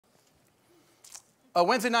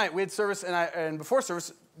Wednesday night, we had service, and before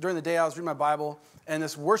service, during the day, I was reading my Bible, and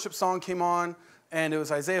this worship song came on, and it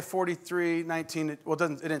was Isaiah 43:19. Well,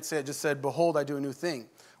 it didn't say it, just said, "Behold, I do a new thing,"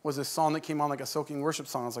 was this song that came on like a soaking worship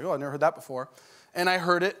song. I was like, oh, I never heard that before. And I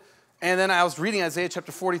heard it, and then I was reading Isaiah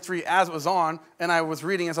chapter 43 as it was on, and as I was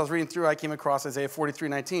reading through, I came across Isaiah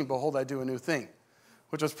 43:19, "Behold, I do a new thing,"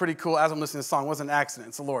 which was pretty cool as I'm listening to the song. It wasn't an accident.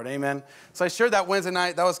 It's the Lord. Amen. So I shared that Wednesday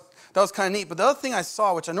night. That was kind of neat. But the other thing I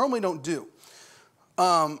saw, which I normally don't do,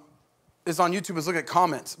 is on YouTube, is look at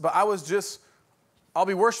comments. But I'll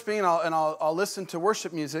be worshiping, and I'll listen to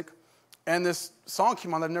worship music, and this song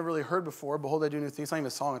came on that I've never really heard before. "Behold, I do a new thing." It's not even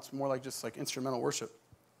a song. It's more like just like instrumental worship.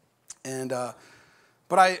 And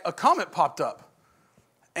but a comment popped up,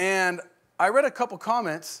 and I read a couple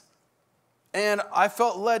comments, and I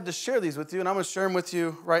felt led to share these with you, and I'm going to share them with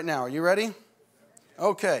you right now. Are you ready?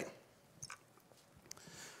 Okay.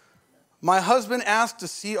 "My husband asked to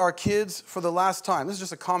see our kids for the last time." This is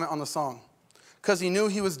just a comment on the song. "Because he knew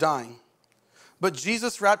he was dying. But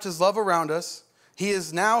Jesus wrapped his love around us. He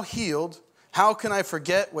is now healed. How can I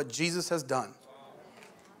forget what Jesus has done?"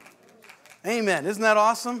 Amen. Isn't that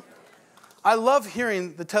awesome? I love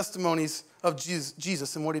hearing the testimonies of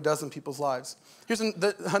Jesus and what he does in people's lives. Here's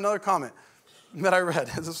another comment that I read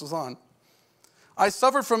as this was on. "I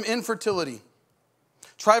suffered from infertility.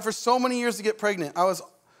 Tried for so many years to get pregnant.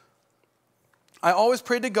 I always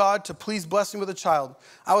prayed to God to please bless me with a child.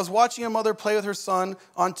 I was watching a mother play with her son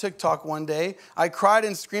on TikTok one day. I cried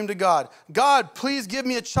and screamed to God, 'God, please give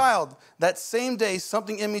me a child.' That same day,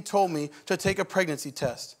 something in me told me to take a pregnancy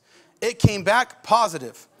test. It came back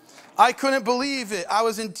positive. I couldn't believe it. I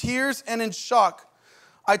was in tears and in shock.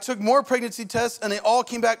 I took more pregnancy tests, and they all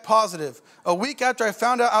came back positive. A week after I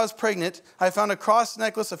found out I was pregnant, I found a cross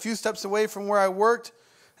necklace a few steps away from where I worked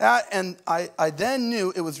at, and I then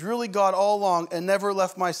knew it was really God all along and never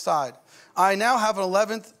left my side. I now have an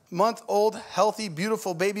 11-month-old, healthy,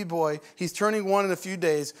 beautiful baby boy. He's turning 1 in a few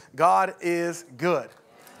days. God is good."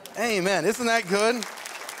 Amen. Isn't that good?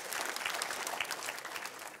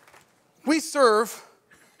 We serve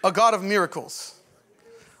a God of miracles.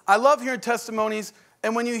 I love hearing testimonies,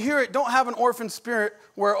 and when you hear it, don't have an orphan spirit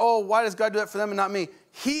where, oh, why does God do that for them and not me?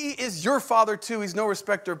 He is your Father too. He's no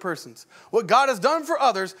respecter of persons. What God has done for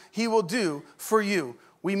others, he will do for you.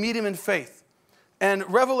 We meet him in faith.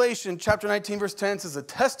 And Revelation chapter 19, verse 10 says a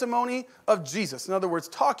testimony of Jesus. In other words,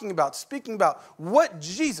 speaking about what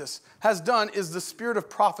Jesus has done is the spirit of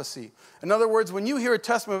prophecy. In other words, when you hear a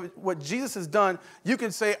testimony of what Jesus has done, you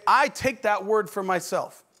can say, I take that word for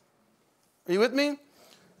myself. Are you with me?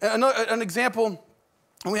 An example,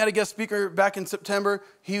 we had a guest speaker back in September.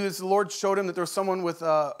 The Lord showed him that there was someone with,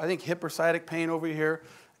 I think, hip or sciatic pain over here.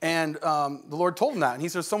 And the Lord told him that. And he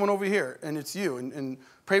said, there's someone over here, and it's you. And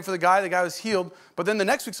prayed for the guy. The guy was healed. But then the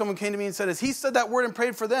next week, someone came to me and said, as he said that word and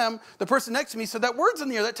prayed for them, the person next to me said, that word's in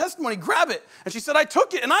the air, that testimony, grab it. And she said, I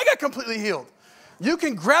took it, and I got completely healed. You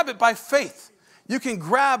can grab it by faith. You can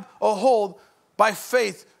grab a hold by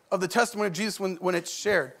faith of the testimony of Jesus when it's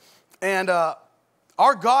shared. And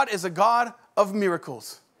our God is a God of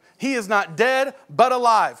miracles. He is not dead, but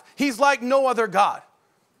alive. He's like no other God.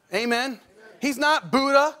 Amen? He's not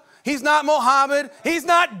Buddha. He's not Muhammad. He's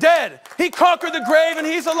not dead. He conquered the grave and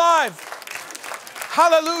he's alive.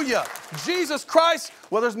 Hallelujah. Jesus Christ,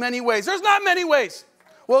 well, there's many ways. There's not many ways.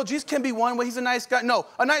 Well, Jesus can be one way. He's a nice guy. No,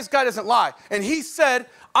 a nice guy doesn't lie. And he said,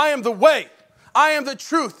 I am the way. I am the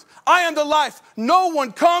truth. I am the life. No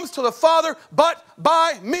one comes to the Father but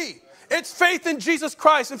by me. It's faith in Jesus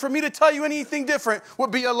Christ. And for me to tell you anything different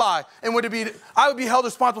would be a lie. And I would be held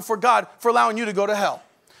responsible for God for allowing you to go to hell.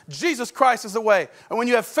 Jesus Christ is the way. And when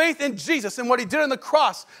you have faith in Jesus and what he did on the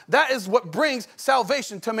cross, that is what brings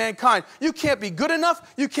salvation to mankind. You can't be good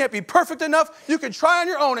enough. You can't be perfect enough. You can try on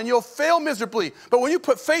your own and you'll fail miserably. But when you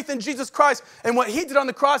put faith in Jesus Christ and what he did on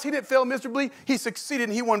the cross, he didn't fail miserably. He succeeded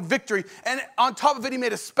and he won victory. And on top of it, he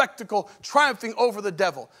made a spectacle, triumphing over the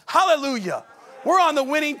devil. Hallelujah. We're on the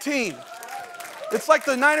winning team. It's like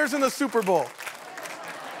the Niners in the Super Bowl.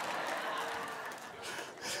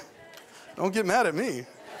 Don't get mad at me.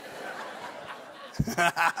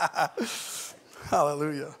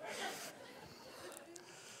 Hallelujah.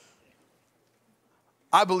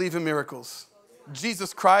 I believe in miracles.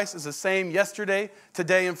 Jesus Christ is the same yesterday,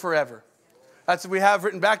 today, and forever. That's what we have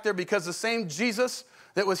written back there, because the same Jesus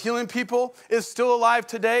that was healing people is still alive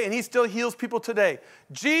today, and he still heals people today.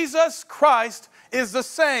 Jesus Christ is the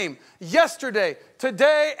same yesterday,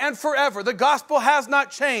 today, and forever. The gospel has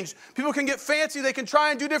not changed. People can get fancy. They can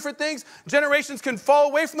try and do different things. Generations can fall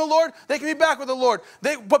away from the Lord. They can be back with the Lord.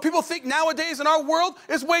 What people think nowadays in our world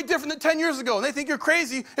is way different than 10 years ago. And they think you're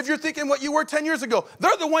crazy if you're thinking what you were 10 years ago.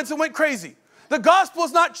 They're the ones that went crazy. The gospel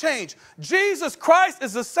has not changed. Jesus Christ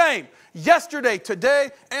is the same yesterday,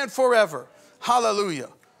 today, and forever. Hallelujah.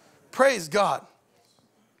 Praise God.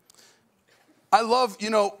 I love,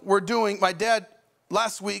 my dad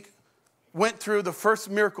last week went through the first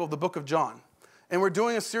miracle of the book of John. And we're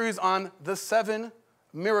doing a series on the 7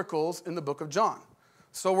 miracles in the book of John.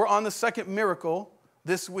 So we're on the second miracle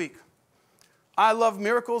this week. I love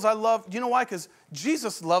miracles. You know why? Because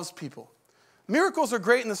Jesus loves people. Miracles are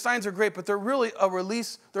great and the signs are great, but they're really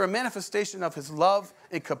they're a manifestation of his love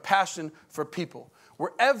and compassion for people.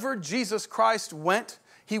 Wherever Jesus Christ went,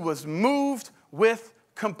 he was moved with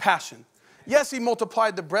compassion. Yes, he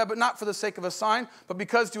multiplied the bread, but not for the sake of a sign, but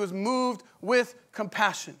because he was moved with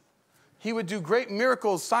compassion. He would do great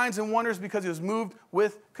miracles, signs, and wonders because he was moved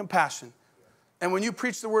with compassion. And when you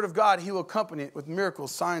preach the word of God, he will accompany it with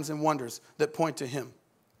miracles, signs, and wonders that point to him.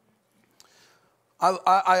 When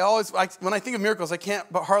I think of miracles, I can't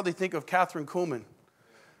but hardly think of Catherine Kuhlman.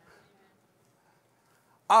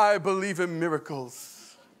 I believe in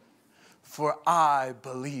miracles, for I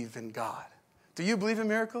believe in God. Do you believe in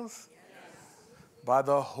miracles? Yes. By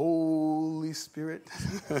the Holy Spirit.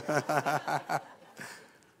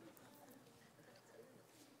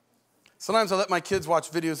 Sometimes I let my kids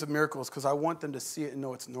watch videos of miracles because I want them to see it and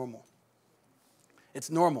know it's normal.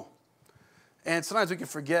 It's normal. And sometimes we can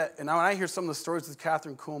forget. And when I hear some of the stories with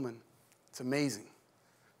Catherine Kuhlman, it's amazing.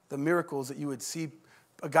 The miracles that you would see.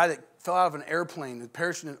 A guy that fell out of an airplane, the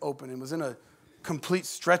parachute didn't open and was in a complete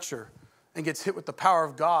stretcher and gets hit with the power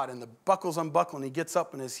of God and the buckles unbuckle and he gets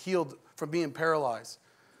up and is healed from being paralyzed.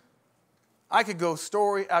 I could go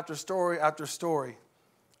story after story after story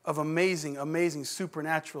of amazing, amazing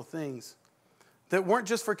supernatural things that weren't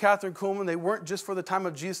just for Catherine Kuhlman, they weren't just for the time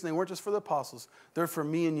of Jesus, and they weren't just for the apostles. They're for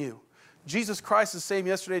me and you. Jesus Christ is the same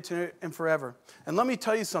yesterday, today, and forever. And let me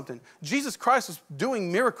tell you something. Jesus Christ was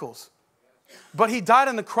doing miracles, but he died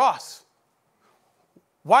on the cross.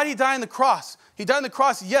 Why did he die on the cross? He died on the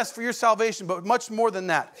cross, yes, for your salvation, but much more than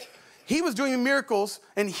that. He was doing miracles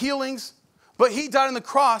and healings, but he died on the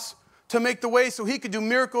cross to make the way so he could do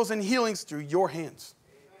miracles and healings through your hands.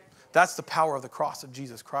 That's the power of the cross of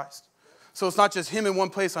Jesus Christ. So it's not just him in one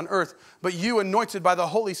place on earth, but you anointed by the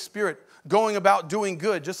Holy Spirit going about doing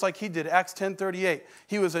good, just like he did. Acts 10:38.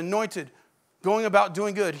 He was anointed going about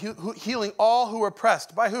doing good, healing all who are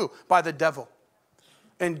oppressed. By who? By the devil.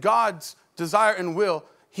 And God's desire and will,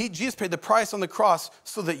 Jesus paid the price on the cross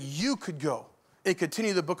so that you could go and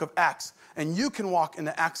continue the book of Acts. And you can walk in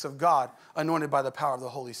the acts of God anointed by the power of the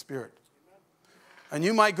Holy Spirit. And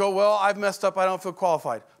you might go, well, I've messed up. I don't feel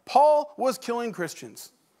qualified. Paul was killing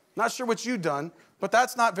Christians. Not sure what you've done, but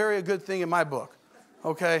that's not very a good thing in my book.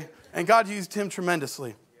 Okay? And God used him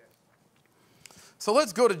tremendously. So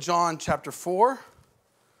let's go to John chapter 4.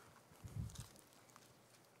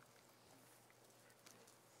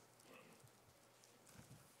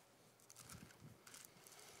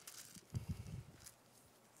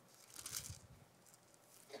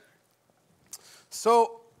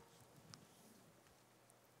 So,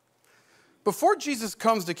 before Jesus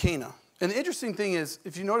comes to Cana, and the interesting thing is,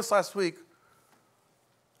 if you noticed last week,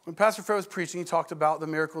 when Pastor Fred was preaching, he talked about the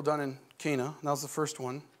miracle done in Cana. And that was the first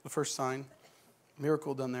one, the first sign,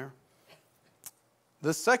 miracle done there.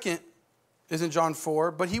 The second is in John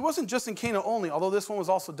 4, but he wasn't just in Cana only, although this one was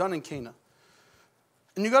also done in Cana.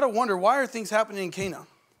 And you got to wonder, why are things happening in Cana?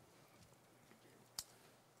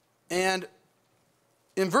 And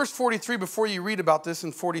in verse 43, before you read about this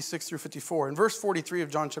in 46 through 54, in verse 43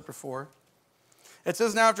 of John chapter 4, it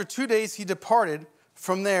says, now after 2 days he departed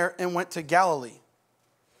from there and went to Galilee.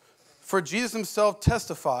 For Jesus himself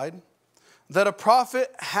testified that a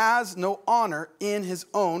prophet has no honor in his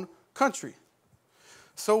own country.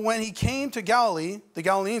 So when he came to Galilee, the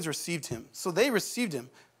Galileans received him. So they received him,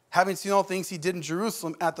 having seen all things he did in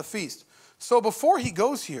Jerusalem at the feast. So before he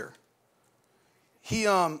goes here, he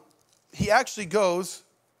actually goes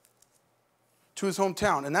to his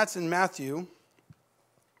hometown, and that's in Matthew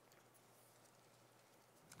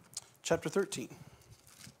chapter 13.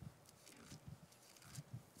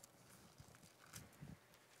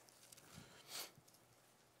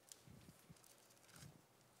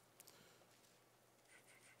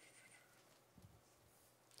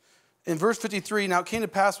 In verse 53, now it came to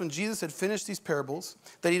pass when Jesus had finished these parables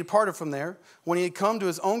that he departed from there. When he had come to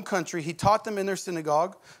his own country, he taught them in their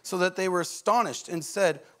synagogue so that they were astonished and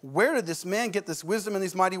said, where did this man get this wisdom and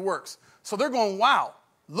these mighty works? So they're going, wow,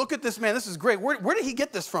 look at this man. This is great. Where did he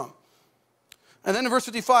get this from? And then in verse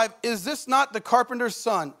 55, is this not the carpenter's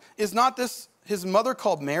son? Is not this his mother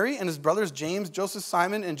called Mary and his brothers James, Joseph,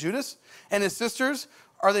 Simon, and Judas? And his sisters,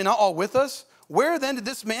 are they not all with us? Where then did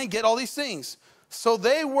this man get all these things? So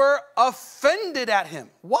they were offended at him.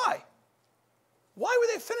 Why? Why were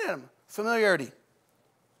they offended at him? Familiarity.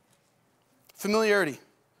 Familiarity.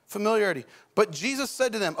 Familiarity. But Jesus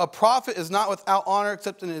said to them, a prophet is not without honor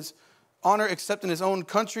except in his own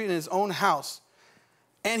country and in his own house.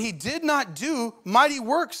 And he did not do mighty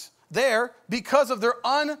works there because of their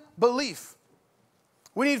unbelief.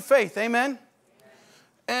 We need faith, amen?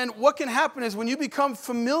 And what can happen is when you become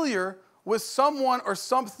familiar with someone or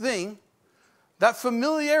something, that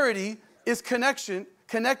familiarity is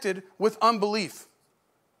connected with unbelief.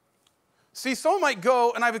 See, someone might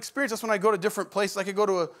go, and I've experienced this when I go to different places. I could go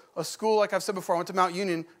to a school, like I've said before. I went to Mount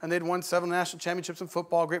Union, and they'd won 7 national championships in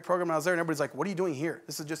football, great program. And I was there, and everybody's like, what are you doing here?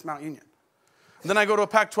 This is just Mount Union. And then I go to a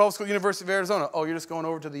Pac-12 school, University of Arizona. Oh, you're just going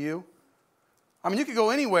over to the U? I mean, you could go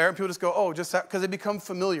anywhere, and people just go, oh, just because they become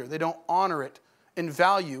familiar. They don't honor it and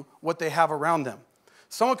value what they have around them.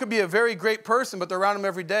 Someone could be a very great person, but they're around them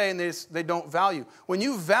every day, and they don't value. When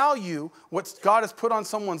you value what God has put on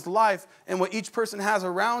someone's life and what each person has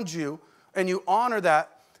around you, and you honor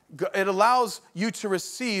that, it allows you to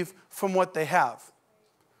receive from what they have.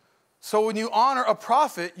 So when you honor a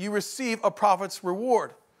prophet, you receive a prophet's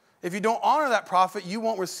reward. If you don't honor that prophet, you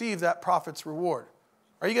won't receive that prophet's reward.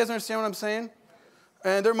 Are you guys understand what I'm saying?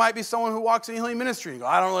 And there might be someone who walks in healing ministry and go,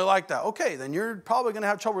 I don't really like that. Okay, then you're probably going to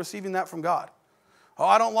have trouble receiving that from God. Oh,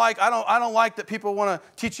 I don't like that people want to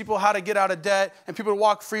teach people how to get out of debt and people to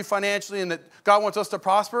walk free financially and that God wants us to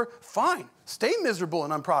prosper. Fine. Stay miserable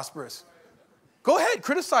and unprosperous. Go ahead,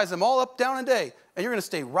 criticize them all up, down, and day, and you're going to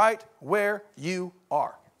stay right where you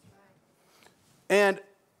are. And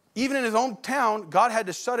even in his own town, God had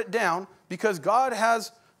to shut it down because God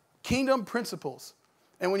has kingdom principles.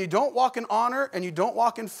 And when you don't walk in honor and you don't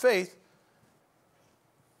walk in faith,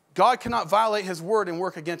 God cannot violate his word and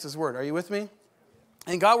work against his word. Are you with me?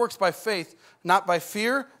 And God works by faith, not by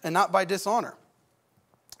fear and not by dishonor.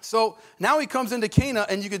 So now he comes into Cana,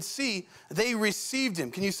 and you could see they received him.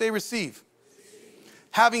 Can you say receive?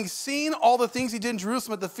 Having seen all the things he did in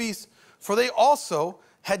Jerusalem at the feast, for they also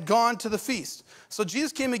had gone to the feast. So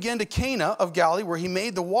Jesus came again to Cana of Galilee, where he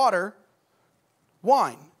made the water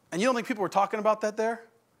wine. And you don't think people were talking about that there?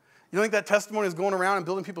 You don't think that testimony is going around and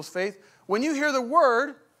building people's faith? When you hear the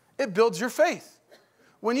word, it builds your faith.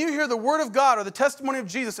 When you hear the word of God or the testimony of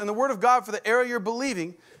Jesus and the word of God for the area you're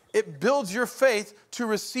believing, it builds your faith to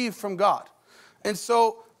receive from God. And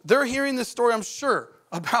so they're hearing this story, I'm sure,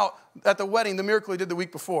 about at the wedding, the miracle he did the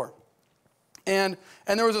week before. And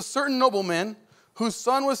there was a certain nobleman whose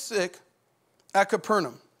son was sick at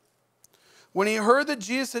Capernaum. When he heard that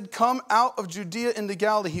Jesus had come out of Judea into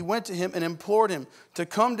Galilee, he went to him and implored him to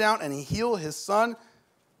come down and heal his son,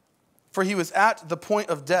 for he was at the point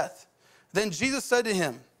of death. Then Jesus said to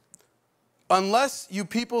him, unless you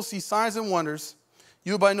people see signs and wonders,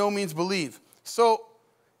 you will by no means believe. So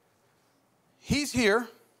he's here.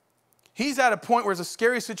 He's at a point where it's a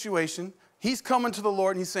scary situation. He's coming to the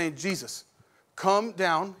Lord and he's saying, Jesus, come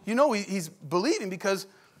down. You know he's believing because,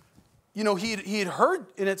 you know, he had heard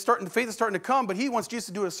and faith is starting to come, but he wants Jesus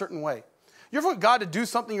to do it a certain way. You ever want God to do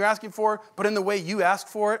something you're asking for, but in the way you ask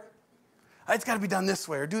for it? It's got to be done this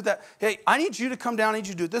way or do that. Hey, I need you to come down. I need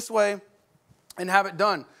you to do it this way and have it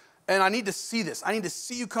done. And I need to see this. I need to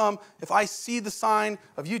see you come. If I see the sign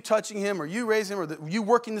of you touching him or you raising him or you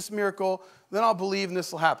working this miracle, then I'll believe and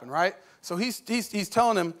this will happen, right? So he's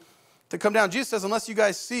telling him to come down. Jesus says, unless you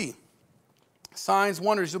guys see signs,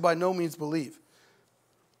 wonders, you'll by no means believe.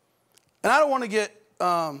 And I don't want to get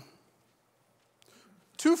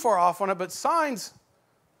too far off on it, but signs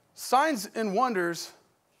and wonders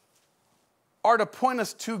are to point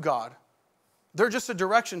us to God. They're just a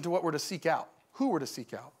direction to what we're to seek out, who we're to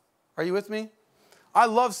seek out. Are you with me? I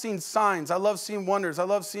love seeing signs. I love seeing wonders. I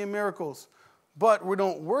love seeing miracles. But we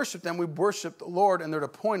don't worship them. We worship the Lord, and they're to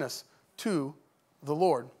point us to the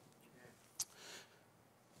Lord.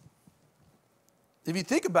 If you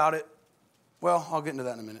think about it, well, I'll get into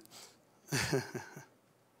that in a minute.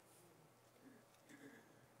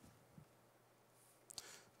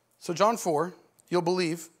 So John 4, you'll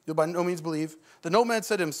by no means believe. The nobleman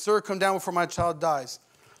said to him, sir, come down before my child dies.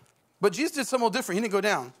 But Jesus did something a little different. He didn't go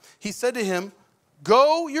down. He said to him,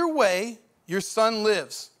 go your way, your son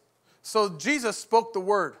lives. So Jesus spoke the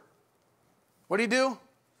word. What did he do?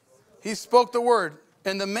 He spoke the word,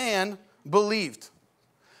 and the man believed.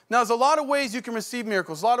 Now, there's a lot of ways you can receive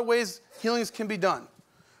miracles, a lot of ways healings can be done.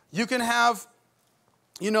 You can have,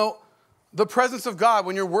 the presence of God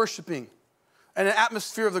when you're worshiping, and an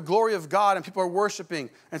atmosphere of the glory of God, and people are worshiping,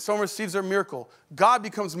 and someone receives their miracle. God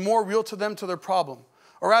becomes more real to them, to their problem.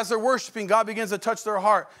 Or as they're worshiping, God begins to touch their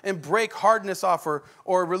heart and break hardness off her.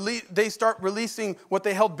 Or they start releasing what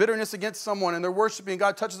they held bitterness against someone, and they're worshiping.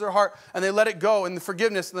 God touches their heart, and they let it go in the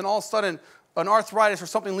forgiveness. And then all of a sudden, an arthritis or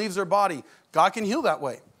something leaves their body. God can heal that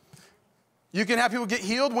way. You can have people get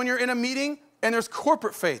healed when you're in a meeting, and there's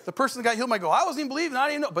corporate faith. The person that got healed might go, I wasn't even believing, I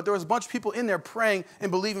didn't even know. But there was a bunch of people in there praying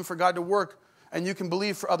and believing for God to work, and you can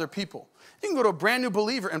believe for other people. You can go to a brand new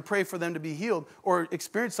believer and pray for them to be healed or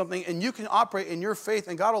experience something, and you can operate in your faith,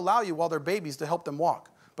 and God will allow you while they're babies to help them walk.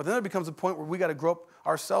 But then there becomes a point where we got to grow up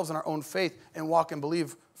ourselves in our own faith and walk and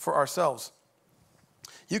believe for ourselves.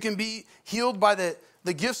 You can be healed by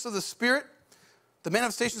the gifts of the Spirit, the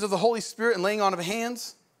manifestations of the Holy Spirit and laying on of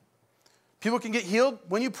hands. People can get healed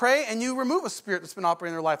when you pray and you remove a spirit that's been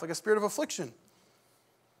operating in their life, like a spirit of affliction.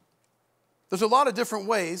 There's a lot of different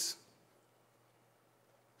ways.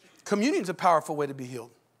 Communion is a powerful way to be healed.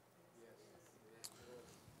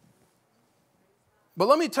 But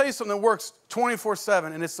let me tell you something that works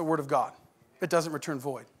 24/7, and it's the Word of God. It doesn't return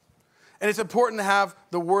void. And it's important to have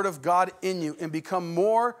the Word of God in you and become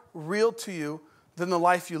more real to you than the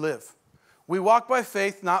life you live. We walk by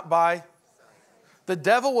faith, not by. The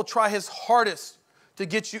devil will try his hardest to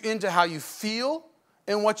get you into how you feel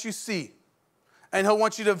and what you see. And he'll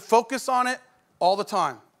want you to focus on it all the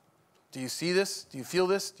time. Do you see this? Do you feel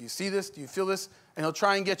this? Do you see this? Do you feel this? And he'll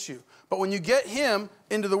try and get you. But when you get him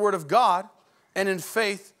into the Word of God and in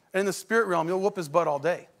faith and in the spirit realm, you'll whoop his butt all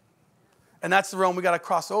day. And that's the realm we got to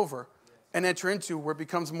cross over and enter into where it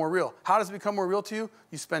becomes more real. How does it become more real to you?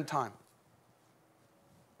 You spend time.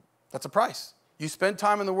 That's a price. You spend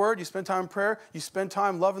time in the Word, you spend time in prayer, you spend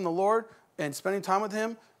time loving the Lord and spending time with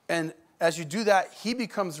Him. And as you do that, He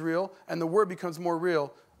becomes real and the Word becomes more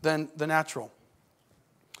real than the natural.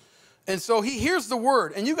 And so He hears the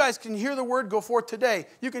Word. And you guys can hear the Word go forth today.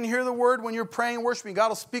 You can hear the Word when you're praying and worshiping. God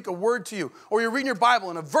will speak a word to you. Or you're reading your Bible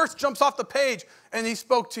and a verse jumps off the page and He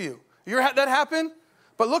spoke to you. That happen?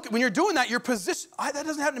 But look, when you're doing that, you're positioned. That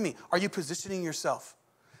doesn't happen to me. Are you positioning yourself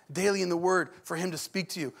daily in the Word for Him to speak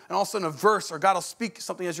to you? And all of a sudden a verse or God will speak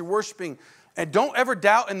something as you're worshiping. And don't ever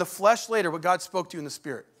doubt in the flesh later what God spoke to you in the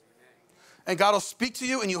Spirit. And God will speak to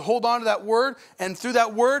you and you hold on to that word. And through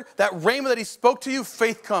that word, that rhema that He spoke to you,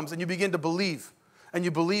 faith comes and you begin to believe. And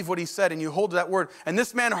you believe what He said and you hold to that word. And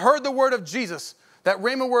this man heard the word of Jesus. That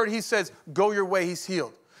rhema word, he says, go your way, he's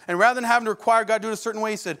healed. And rather than having to require God to do it a certain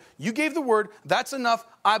way, he said, you gave the word, that's enough,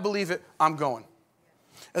 I believe it, I'm going.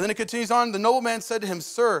 And then it continues on. The nobleman said to him,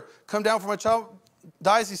 sir, come down for my child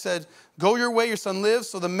dies. He said, go your way, your son lives.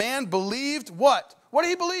 So the man believed what? What did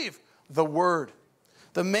he believe? The word.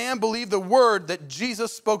 The man believed the word that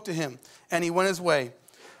Jesus spoke to him, and he went his way.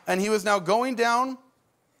 And he was now going down.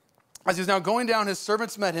 As he was now going down, his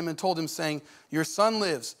servants met him and told him, saying, your son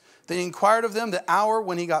lives. They inquired of them the hour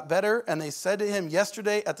when he got better, and they said to him,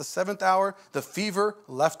 yesterday at the 7th hour, the fever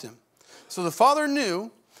left him. So the father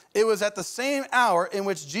knew it was at the same hour in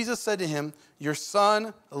which Jesus said to him, your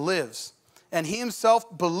son lives. And he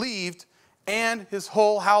himself believed, and his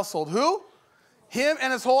whole household. Who? Him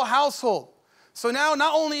and his whole household. So now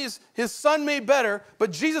not only is his son made better,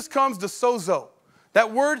 but Jesus comes to sozo.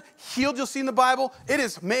 That word healed you'll see in the Bible, it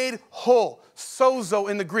is made whole. Sozo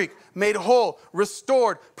in the Greek. Made whole,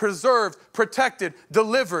 restored, preserved, protected,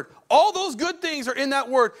 delivered. All those good things are in that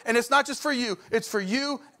word. And it's not just for you. It's for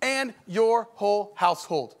you and your whole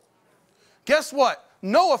household. Guess what?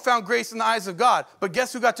 Noah found grace in the eyes of God. But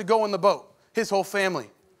guess who got to go in the boat? His whole family.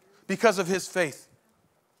 Because of his faith.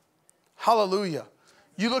 Hallelujah.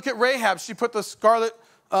 You look at Rahab, she put the scarlet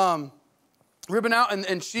ribbon out,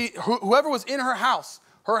 and whoever was in her house,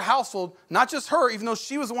 her household, not just her, even though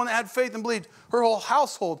she was the one that had faith and believed, her whole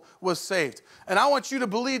household was saved. And I want you to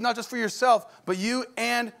believe not just for yourself, but you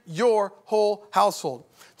and your whole household.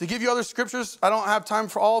 To give you other scriptures, I don't have time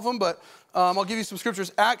for all of them, but I'll give you some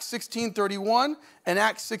scriptures. Acts 16:31 and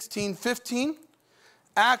Acts 16:15.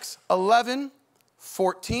 Acts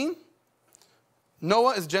 11:14.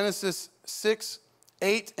 Noah is Genesis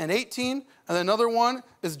 6:8 and 18. And another one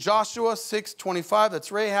is Joshua 6:25.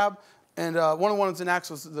 That's Rahab. And one of the ones in Acts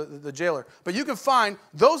was the jailer. But you can find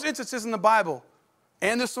those instances in the Bible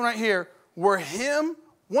and this one right here where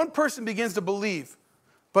one person begins to believe.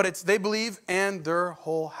 But it's they believe and their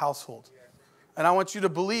whole household. And I want you to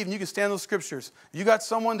believe, and you can stand those scriptures. You got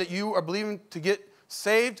someone that you are believing to get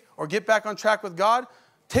saved or get back on track with God,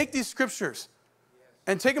 take these scriptures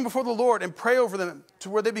and take them before the Lord and pray over them to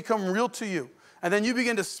where they become real to you. And then you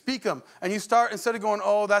begin to speak them. And you start, instead of going,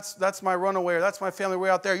 oh, that's my runaway, or that's my family way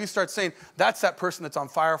out there, you start saying, that's that person that's on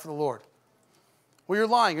fire for the Lord. Well, you're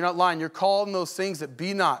lying. You're not lying. You're calling those things that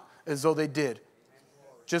be not as though they did.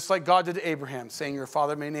 just like God did to Abraham, saying you're a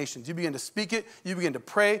father of many nations. You begin to speak it. You begin to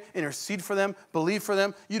pray, intercede for them, believe for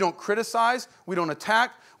them. You don't criticize. We don't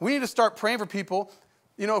attack. We need to start praying for people.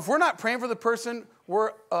 You know, if we're not praying for the person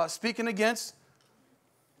we're speaking against,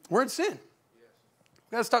 we're in sin.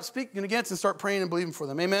 We've got to stop speaking against and start praying and believing for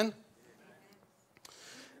them. Amen?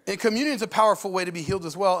 And communion is a powerful way to be healed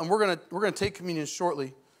as well. And we're gonna take communion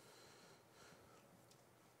shortly.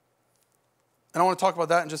 And I want to talk about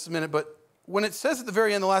that in just a minute. But when it says at the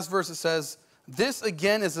very end, the last verse, it says, this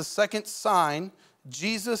again is the second sign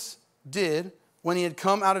Jesus did when he had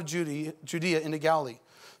come out of Judea into Galilee.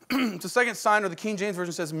 The second sign, or the King James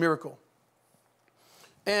Version says miracle.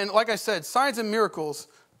 And like I said, signs and miracles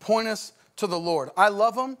point us to the Lord. I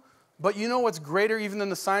love them, but you know what's greater even than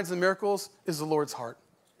the signs and miracles is the Lord's heart.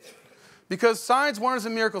 Because signs, wonders,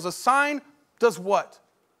 and miracles, a sign does what?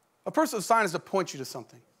 A person's sign is to point you to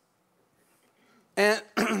something. And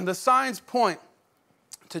the signs point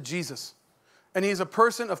to Jesus. And he's a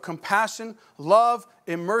person of compassion, love,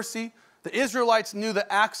 and mercy. The Israelites knew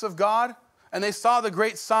the acts of God, and they saw the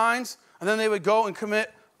great signs, and then they would go and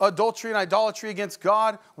commit adultery and idolatry against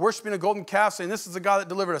God, worshiping a golden calf, saying, this is the God that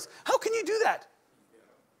delivered us. How can you do that?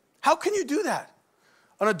 How can you do that?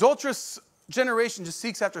 An adulterous generation just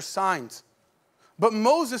seeks after signs. But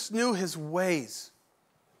Moses knew his ways.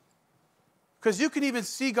 Because you can even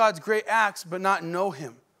see God's great acts, but not know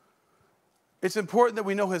him. It's important that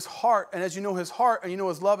we know his heart. And as you know his heart, and you know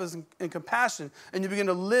his love and compassion, and you begin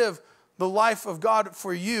to live the life of God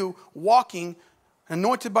for you, walking,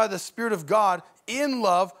 anointed by the Spirit of God, in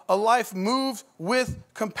love, a life moved with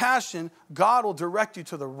compassion, God will direct you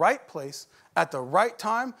to the right place at the right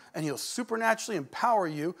time, and he'll supernaturally empower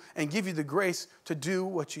you and give you the grace to do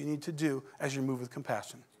what you need to do as you move with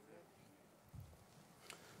compassion.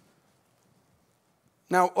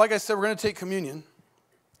 Now, like I said, we're going to take communion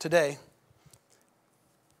today.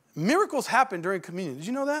 Miracles happen during communion. Did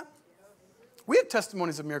you know that? We have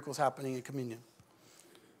testimonies of miracles happening in communion.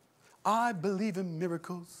 I believe in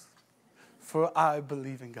miracles, for I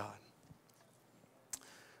believe in God.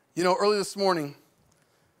 You know, early this morning,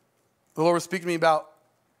 the Lord was speaking to me about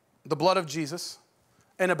the blood of Jesus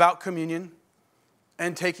and about communion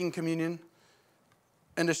and taking communion,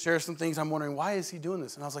 and to share some things. I'm wondering, why is he doing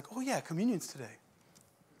this? And I was like, oh yeah, communion's today.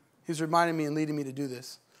 He's reminding me and leading me to do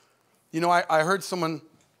this. You know, I heard someone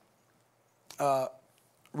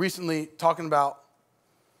recently talking about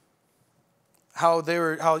how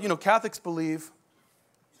Catholics believe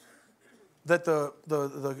that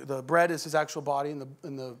the bread is his actual body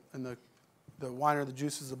and the wine or the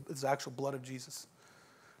juice is the actual blood of Jesus.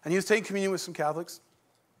 And he was taking communion with some Catholics.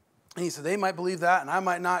 And he said, they might believe that and I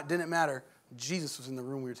might not. Didn't matter. Jesus was in the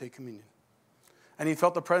room we were taking communion. And he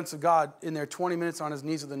felt the presence of God in there 20 minutes on his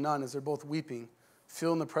knees with the nun as they're both weeping,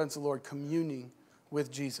 feeling the presence of the Lord, communing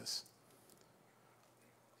with Jesus.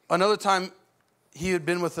 Another time, he had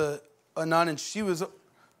been with a nun, and she was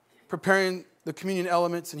preparing the communion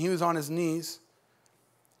elements, and he was on his knees,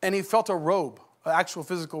 and he felt a robe, an actual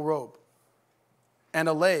physical robe, and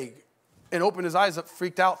a leg, and opened his eyes up,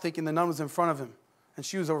 freaked out, thinking the nun was in front of him, and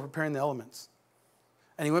she was over preparing the elements.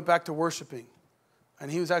 And he went back to worshiping,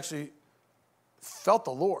 and he was actually felt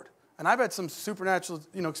the Lord. And I've had some supernatural,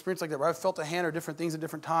 experience like that where I've felt a hand or different things at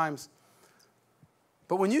different times.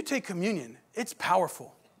 But when you take communion, it's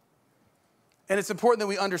powerful. And it's important that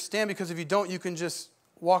we understand, because if you don't, you can just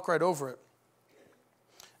walk right over it.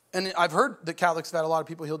 And I've heard that Catholics have had a lot of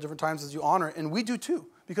people healed different times as you honor it, and we do too.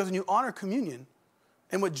 Because when you honor communion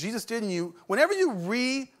and what Jesus did, whenever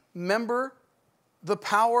you remember the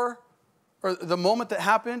power or the moment that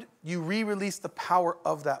happened, you re-release the power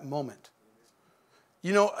of that moment.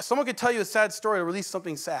 You know, someone could tell you a sad story or release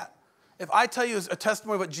something sad. If I tell you a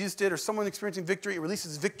testimony of what Jesus did or someone experiencing victory, it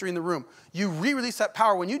releases victory in the room. You re-release that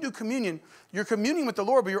power. When you do communion, you're communing with the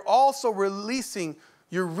Lord, but you're also re-releasing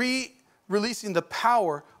the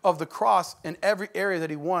power of the cross in every area that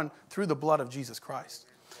he won through the blood of Jesus Christ.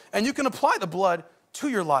 And you can apply the blood to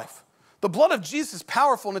your life. The blood of Jesus is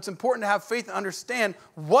powerful, and it's important to have faith and understand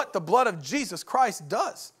what the blood of Jesus Christ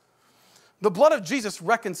does. The blood of Jesus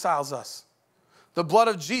reconciles us. The blood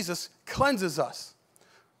of Jesus cleanses us.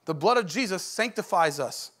 The blood of Jesus sanctifies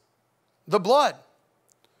us. The blood,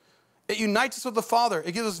 it unites us with the Father.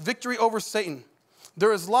 It gives us victory over Satan.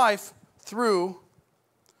 There is life through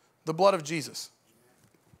the blood of Jesus.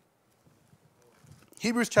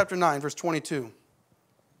 Hebrews chapter 9, verse 22.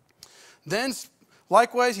 Then,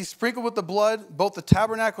 likewise, he sprinkled with the blood both the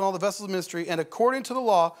tabernacle and all the vessels of ministry, and according to the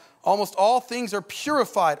law, almost all things are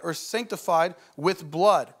purified or sanctified with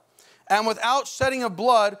blood. And without shedding of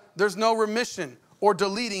blood, there's no remission or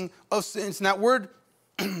deleting of sins. And that word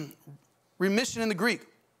remission in the Greek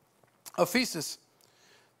Aphesis.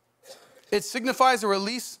 It signifies a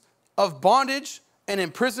release of bondage and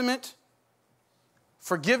imprisonment.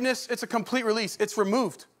 Forgiveness, it's a complete release. It's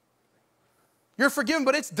removed. You're forgiven,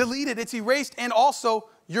 but it's deleted, it's erased, and also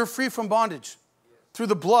you're free from bondage through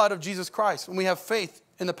the blood of Jesus Christ. When we have faith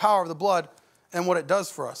in the power of the blood and what it does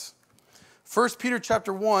for us. 1 Peter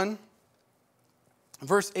chapter 1,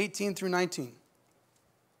 verse 18 through 19.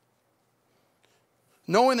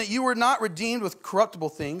 Knowing that you were not redeemed with corruptible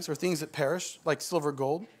things or things that perish, like silver or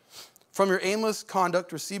gold, from your aimless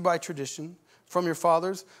conduct received by tradition from your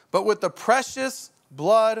fathers, but with the precious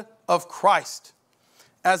blood of Christ,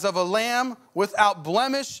 as of a lamb without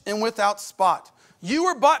blemish and without spot. You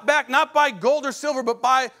were bought back not by gold or silver, but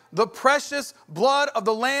by the precious blood of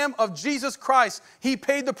the Lamb of Jesus Christ. He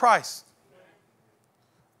paid the price.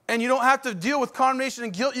 And you don't have to deal with condemnation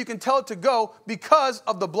and guilt. You can tell it to go because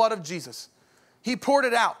of the blood of Jesus. He poured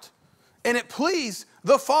it out. And it pleased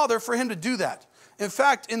the Father for him to do that. In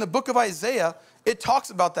fact, in the book of Isaiah, it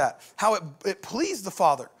talks about that, how it pleased the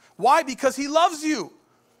Father. Why? Because he loves you.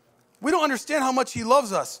 We don't understand how much he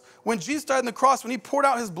loves us. When Jesus died on the cross, when he poured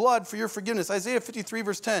out his blood for your forgiveness, Isaiah 53,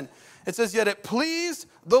 verse 10, it says, yet it pleased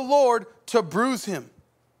the Lord to bruise him.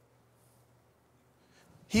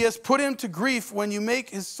 He has put him to grief when you make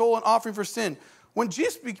his soul an offering for sin. When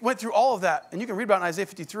Jesus went through all of that, and you can read about it in Isaiah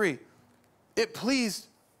 53, it pleased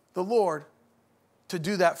the Lord to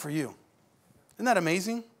do that for you. Isn't that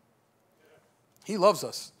amazing? He loves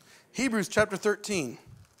us. Hebrews chapter 13.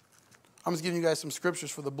 I'm just giving you guys some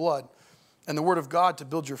scriptures for the blood and the word of God to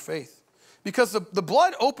build your faith. Because the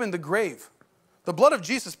blood opened the grave. The blood of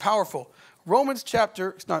Jesus is powerful. Hebrews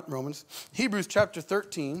chapter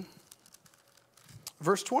 13,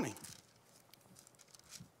 verse 20.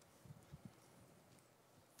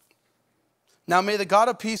 Now may the God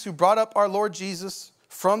of peace who brought up our Lord Jesus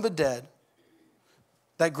from the dead,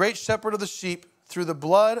 that great shepherd of the sheep, through the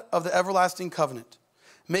blood of the everlasting covenant,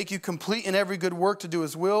 make you complete in every good work to do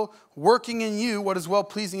his will, working in you what is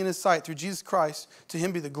well-pleasing in his sight, through Jesus Christ. To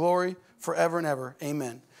him be the glory forever and ever.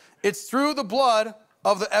 Amen. It's through the blood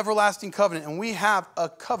of the everlasting covenant, and we have a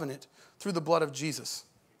covenant through the blood of Jesus.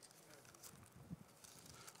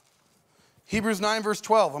 Hebrews 9, verse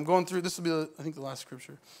 12. I'm going through, this will be, I think, the last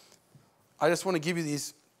scripture. I just want to give you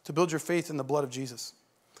these to build your faith in the blood of Jesus.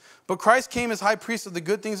 But Christ came as high priest of the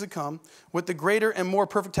good things to come, with the greater and more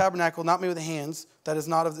perfect tabernacle, not made with hands, that is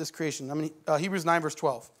not of this creation. Hebrews 9, verse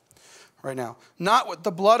 12, right now. Not with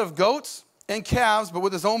the blood of goats and calves, but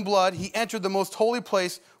with his own blood, he entered the most holy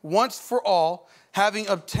place once for all, having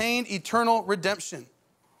obtained eternal redemption.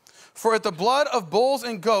 For if the blood of bulls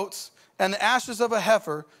and goats and the ashes of a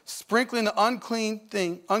heifer, sprinkling the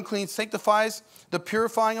unclean sanctifies the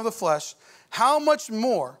purifying of the flesh, how much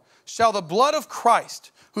more shall the blood of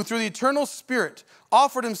Christ, who through the eternal Spirit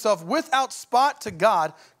offered himself without spot to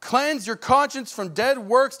God, cleanse your conscience from dead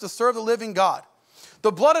works to serve the living God.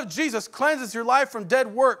 The blood of Jesus cleanses your life from dead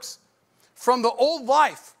works, from the old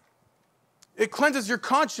life. It cleanses your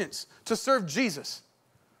conscience to serve Jesus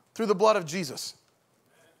through the blood of Jesus.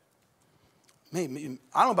 I don't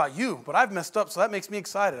know about you, but I've messed up, so that makes me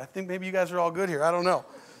excited. I think maybe you guys are all good here. I don't know.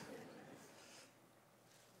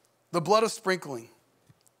 The blood of sprinkling.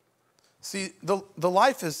 See, the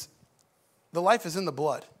life is in the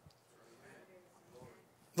blood.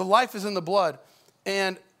 The life is in the blood.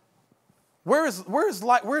 And where is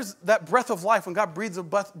that breath of life when God breathes a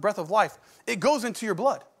breath of life? It goes into your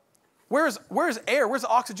blood. Where is air? Where's the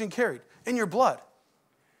oxygen carried? In your blood.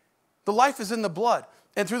 The life is in the blood.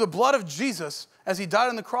 And through the blood of Jesus, as he died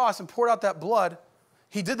on the cross and poured out that blood,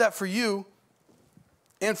 he did that for you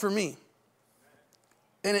and for me.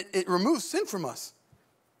 And it removes sin from us.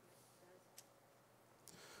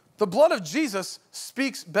 The blood of Jesus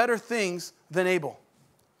speaks better things than Abel.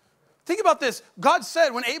 Think about this. God said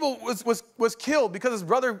when Abel was killed because his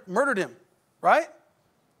brother murdered him, right?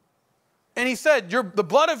 And he said, the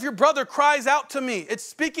blood of your brother cries out to me. It's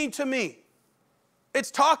speaking to me.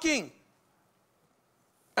 It's talking.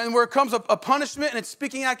 And where it comes a punishment and it's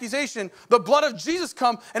speaking accusation, the blood of Jesus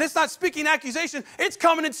comes and it's not speaking accusation. It's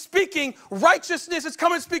coming and speaking righteousness. It's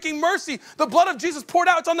coming and speaking mercy. The blood of Jesus poured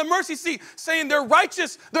out. It's on the mercy seat saying they're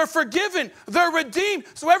righteous, they're forgiven, they're redeemed.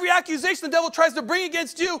 So every accusation the devil tries to bring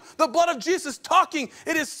against you, the blood of Jesus is talking.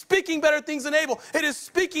 It is speaking better things than Abel. It is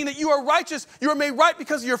speaking that you are righteous. You are made right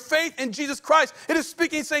because of your faith in Jesus Christ. It is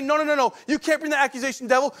speaking saying, no. You can't bring that accusation,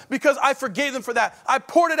 devil, because I forgave them for that. I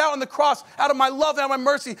poured it out on the cross out of my love and out of my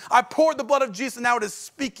mercy. I poured the blood of Jesus, and now it is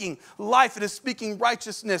speaking life. It is speaking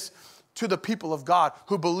righteousness to the people of God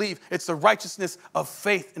who believe. It's the righteousness of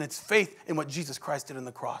faith, and it's faith in what Jesus Christ did on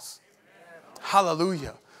the cross. Amen.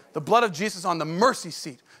 Hallelujah. The blood of Jesus on the mercy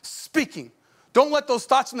seat, speaking. Don't let those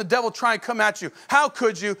thoughts from the devil try and come at you. How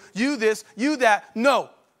could you? You this, you that. No.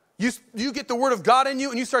 You get the word of God in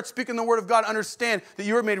you and you start speaking the word of God. Understand that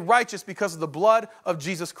you are made righteous because of the blood of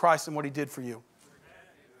Jesus Christ and what he did for you.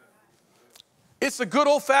 It's a good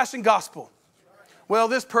old-fashioned gospel. Well,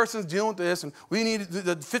 this person's dealing with this, and we need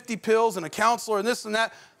the 50 pills and a counselor and this and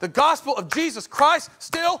that. The gospel of Jesus Christ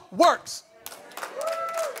still works.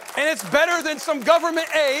 And it's better than some government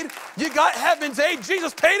aid. You got heaven's aid.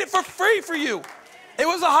 Jesus paid it for free for you. It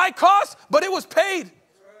was a high cost, but it was paid.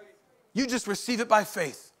 You just receive it by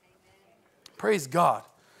faith. Praise God.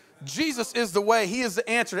 Jesus is the way. He is the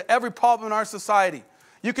answer to every problem in our society.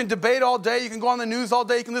 You can debate all day. You can go on the news all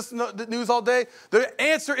day. You can listen to the news all day. The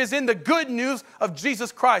answer is in the good news of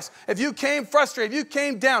Jesus Christ. If you came frustrated, if you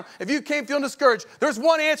came down, if you came feeling discouraged, there's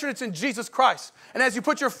one answer, and it's in Jesus Christ. And as you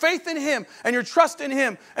put your faith in him and your trust in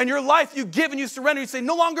him and your life you give and you surrender, you say,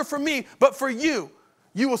 no longer for me, but for you,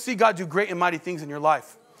 you will see God do great and mighty things in your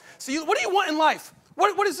life. See, what do you want in life?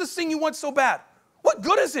 What is this thing you want so bad? What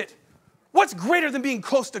good is it? What's greater than being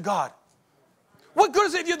close to God? What good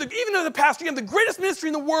is it if you have even though the pastor, you have the greatest ministry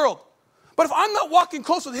in the world. But if I'm not walking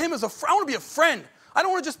close with him as I want to be a friend. I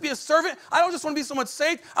don't want to just be a servant. I don't just want to be someone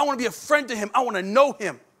saved. I want to be a friend to him. I want to know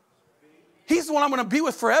him. He's the one I'm going to be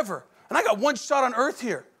with forever. And I got one shot on earth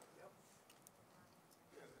here.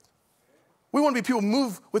 We want to be people who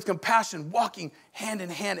move with compassion, walking hand in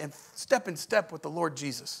hand and step in step with the Lord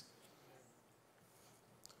Jesus.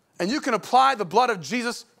 And you can apply the blood of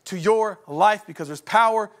Jesus to your life because there's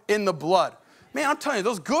power in the blood. Man, I'm telling you,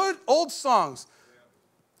 those good old songs.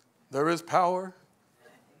 There is power.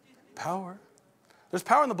 Power. There's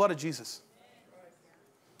power in the blood of Jesus.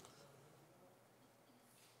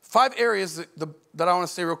 5 areas that I want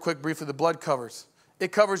to say real quick, briefly, the blood covers.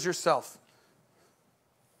 It covers yourself.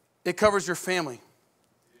 It covers your family.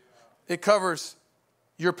 It covers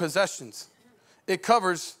your possessions. It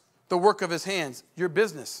covers the work of his hands, your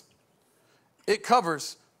business. It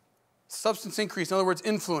covers substance increase, in other words,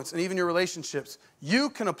 influence, and even your relationships. You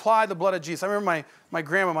can apply the blood of Jesus. I remember my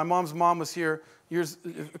grandma, my mom's mom was here a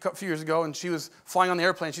few years ago, and she was flying on the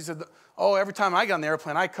airplane. She said, oh, every time I get on the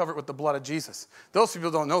airplane, I cover it with the blood of Jesus. Those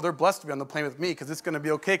people don't know they're blessed to be on the plane with me because it's going to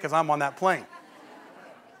be okay because I'm on that plane.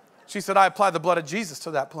 She said, I apply the blood of Jesus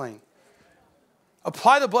to that plane.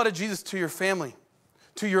 Apply the blood of Jesus to your family,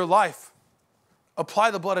 to your life.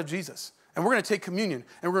 Apply the blood of Jesus. And we're going to take communion,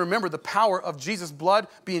 and we're going to remember the power of Jesus' blood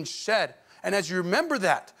being shed. And as you remember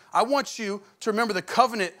that, I want you to remember the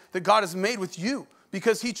covenant that God has made with you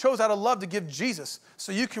because he chose out of love to give Jesus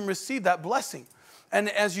so you can receive that blessing. And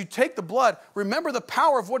as you take the blood, remember the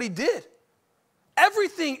power of what he did.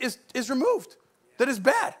 Everything is removed that is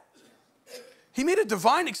bad. He made a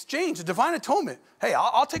divine exchange, a divine atonement. Hey,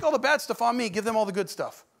 I'll take all the bad stuff on me, give them all the good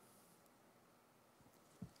stuff.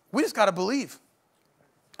 We just got to believe.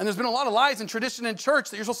 And there's been a lot of lies and tradition in church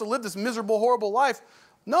that you're supposed to live this miserable, horrible life.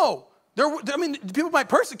 No. People might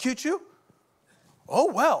persecute you.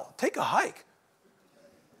 Oh, well, take a hike.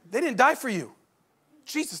 They didn't die for you.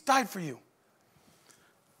 Jesus died for you.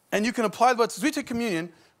 And you can apply the blood. As we take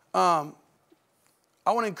communion, I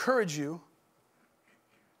want to encourage you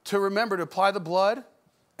to remember to apply the blood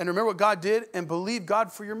and remember what God did and believe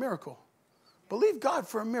God for your miracle. Believe God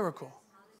for a miracle.